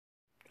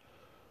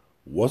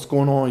What's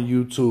going on,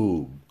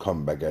 YouTube?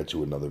 Coming back at you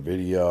with another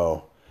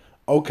video.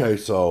 Okay,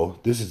 so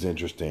this is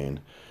interesting.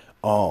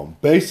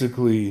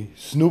 Basically,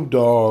 Snoop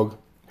Dogg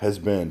has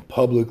been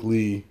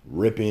publicly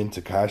ripping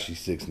Tekashi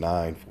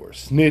 6ix9ine for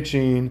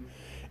snitching,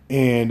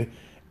 and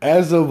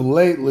as of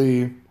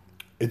lately,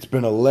 it's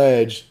been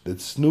alleged that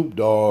Snoop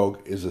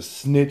Dogg is a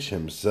snitch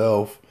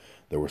himself.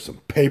 There was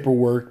some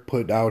paperwork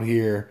put out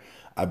here,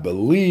 I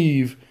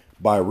believe,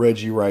 by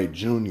Reggie Wright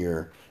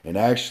Jr. And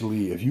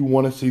actually, if you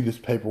want to see this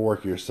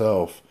paperwork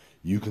yourself,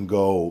 you can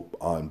go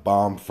on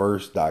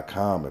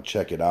bombfirst.com and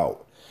check it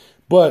out.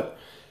 But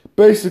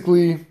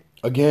basically,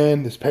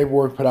 again, this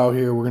paperwork put out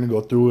here, we're going to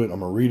go through it. I'm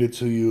going to read it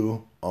to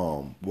you.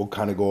 We'll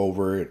kind of go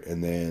over it,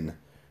 and then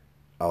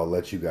I'll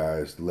let you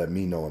guys let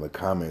me know in the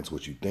comments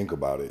what you think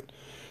about it.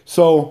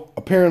 So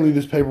apparently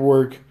this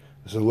paperwork,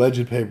 this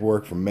alleged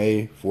paperwork from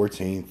May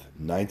 14th,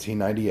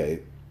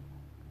 1998.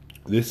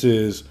 This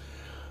is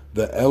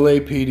the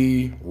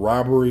LAPD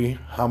Robbery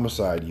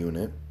Homicide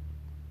Unit.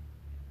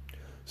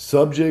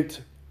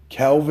 Subject,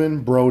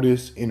 Calvin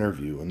Brodus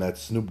interview, and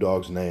that's Snoop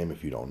Dogg's name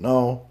if you don't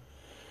know.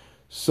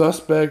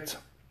 Suspect,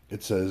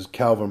 it says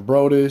Calvin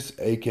Brodus,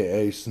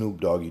 aka Snoop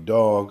Doggy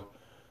Dogg.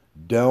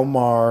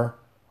 Delmar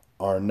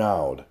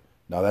Arnaud.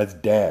 Now that's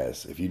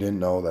Daz. If you didn't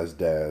know, that's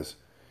Daz.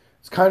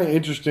 It's kind of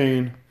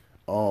interesting.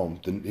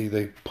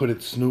 They put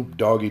it Snoop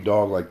Doggy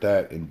Dogg like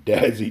that and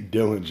Dazzy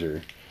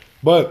Dillinger.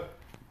 But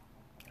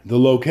the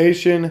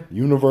location,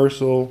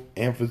 Universal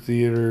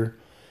Amphitheater,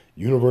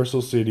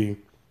 Universal City,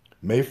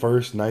 May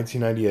 1st,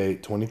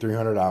 1998,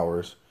 2300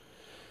 hours.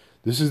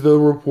 This is the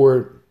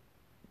report.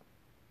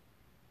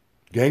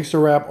 Gangster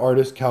rap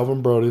artist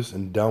Calvin Brodus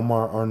and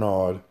Delmar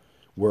Arnaud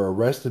were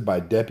arrested by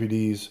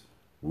deputies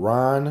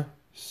Ron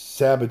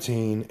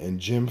Sabatine and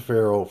Jim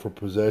Farrell for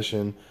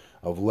possession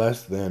of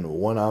less than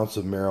 1 ounce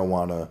of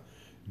marijuana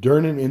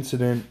during an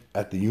incident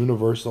at the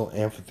Universal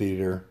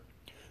Amphitheater.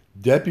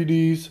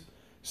 Deputies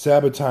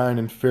Sabatine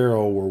and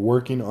Farrell were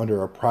working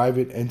under a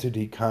private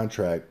entity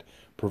contract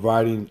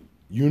providing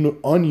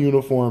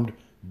ununiformed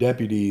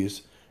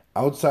deputies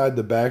outside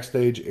the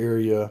backstage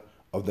area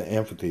of the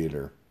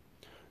amphitheater.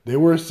 They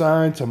were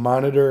assigned to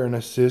monitor and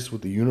assist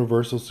with the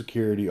Universal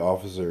security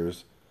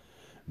officers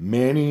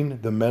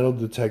manning the metal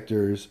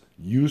detectors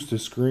used to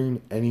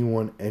screen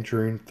anyone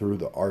entering through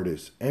the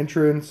artist's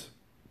entrance.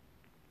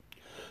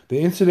 The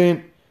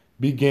incident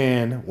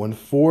began when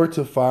 4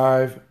 to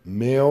 5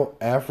 male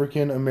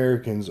African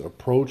Americans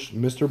approached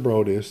Mr.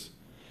 Brodus.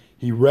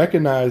 He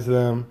recognized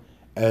them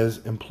as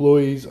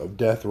employees of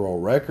Death Row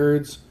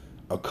Records,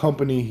 a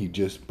company he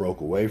just broke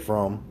away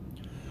from.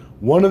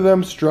 One of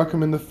them struck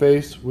him in the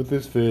face with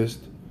his fist.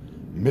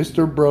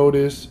 Mr.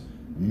 Brodus,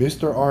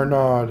 Mr.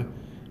 Arnaud,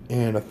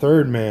 and a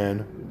third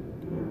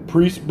man,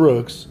 Priest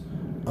Brooks,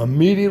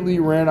 immediately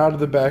ran out of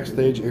the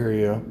backstage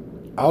area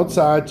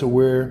outside to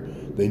where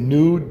they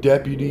knew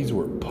deputies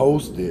were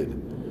posted.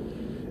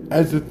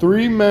 As the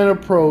three men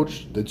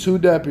approached the two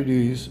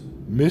deputies,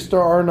 Mr.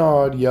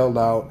 Arnaud yelled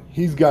out,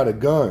 "He's got a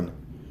gun."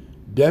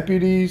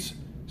 Deputies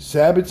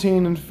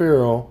Sabatine and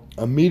Farrell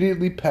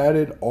immediately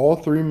patted all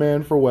three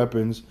men for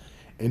weapons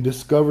and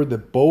discovered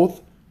that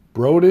both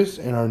Brodus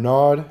and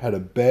Arnaud had a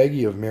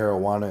baggie of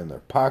marijuana in their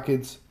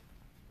pockets.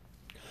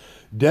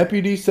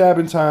 Deputy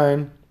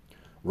Sabatine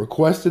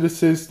requested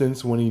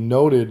assistance when he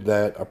noted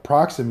that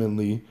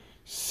approximately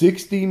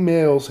 60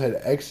 males had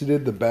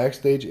exited the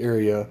backstage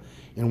area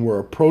and were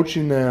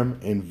approaching them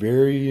in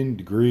varying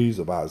degrees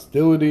of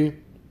hostility.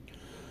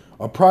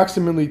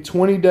 Approximately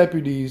 20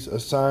 deputies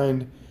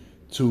assigned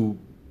to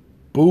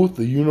both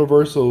the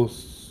Universal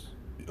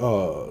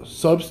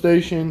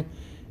substation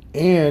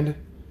and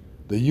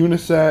the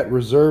Unisat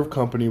Reserve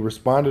Company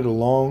responded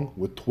along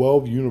with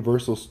 12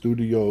 Universal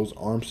Studios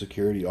armed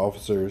security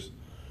officers,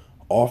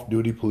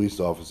 off-duty police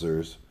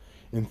officers,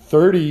 and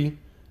 30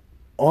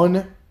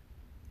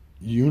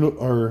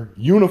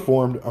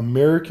 uniformed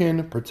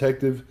American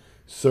Protective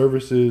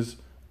Services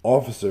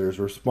officers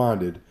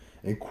responded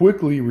and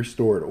quickly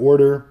restored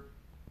order.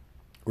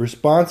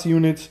 Response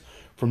units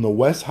from the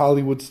West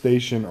Hollywood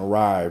station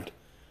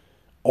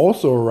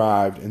also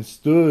arrived and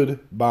stood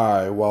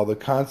by while the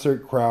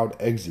concert crowd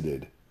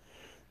exited.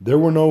 There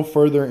were no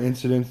further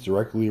incidents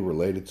directly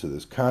related to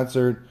this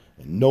concert,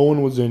 and no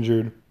one was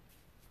injured.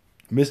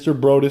 Mr.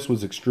 Brodus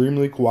was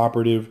extremely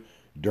cooperative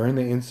during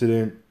the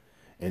incident,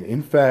 and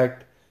in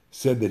fact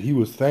said that he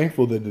was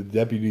thankful that the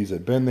deputies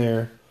had been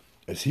there,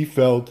 as he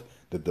felt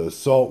that the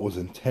assault was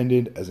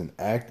intended as an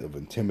act of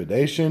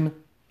intimidation.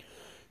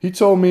 He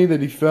told me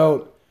that he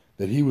felt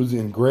that he was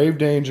in grave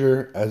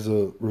danger as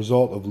a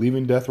result of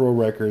leaving Death Row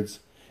Records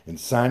and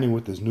signing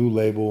with his new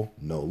label,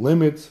 No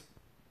Limits.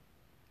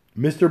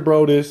 Mr.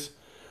 Brodus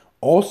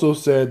also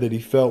said that he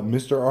felt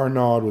Mr.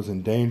 Arnaud was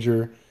in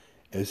danger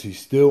as he's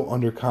still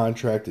under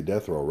contract to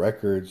Death Row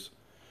Records.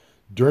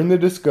 During the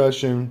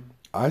discussion,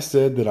 I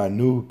said that I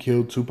knew who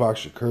killed Tupac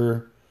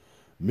Shakur.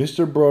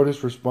 Mr.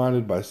 Brodus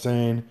responded by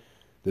saying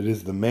that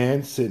is the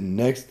man sitting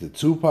next to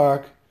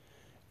Tupac.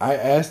 I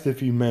asked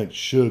if he meant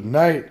Suge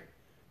Knight.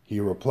 He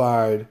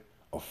replied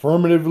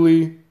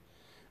affirmatively.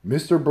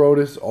 Mr.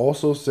 Brodus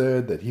also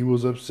said that he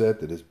was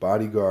upset that his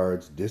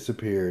bodyguards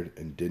disappeared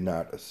and did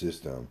not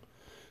assist him.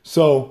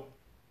 So,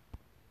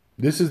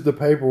 this is the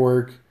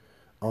paperwork,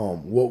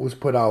 what was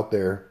put out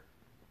there.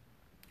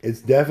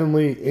 It's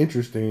definitely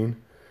interesting.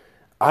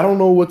 I don't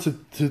know what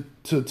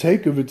to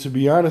take of it, to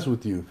be honest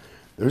with you.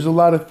 There's a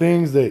lot of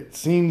things that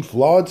seem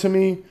flawed to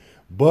me,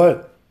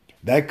 but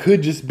that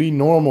could just be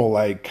normal.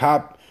 Like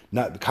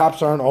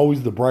cops aren't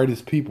always the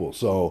brightest people.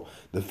 So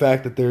the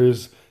fact that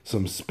there's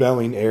some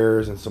spelling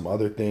errors and some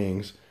other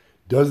things,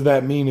 does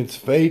that mean it's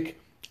fake?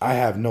 I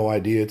have no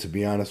idea, to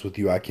be honest with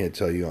you. I can't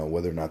tell you on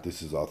whether or not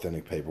this is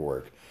authentic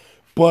paperwork.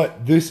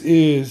 But this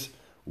is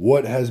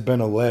what has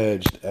been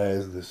alleged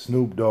as the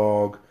Snoop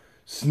Dogg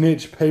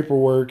snitch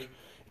paperwork.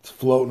 It's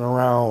floating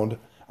around.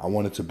 I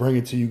wanted to bring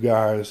it to you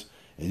guys,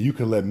 and you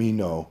can let me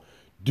know.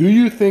 Do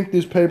you think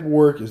this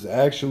paperwork is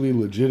actually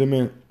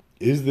legitimate?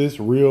 Is this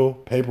real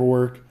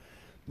paperwork?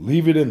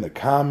 Leave it in the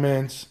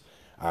comments.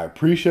 I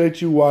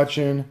appreciate you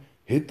watching.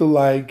 Hit the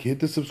like,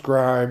 hit the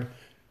subscribe,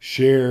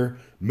 share.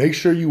 Make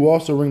sure you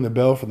also ring the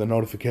bell for the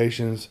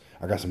notifications.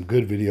 I got some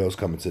good videos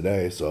coming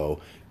today, so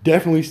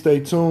definitely stay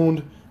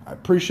tuned. I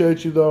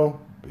appreciate you, though.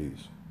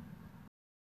 Peace.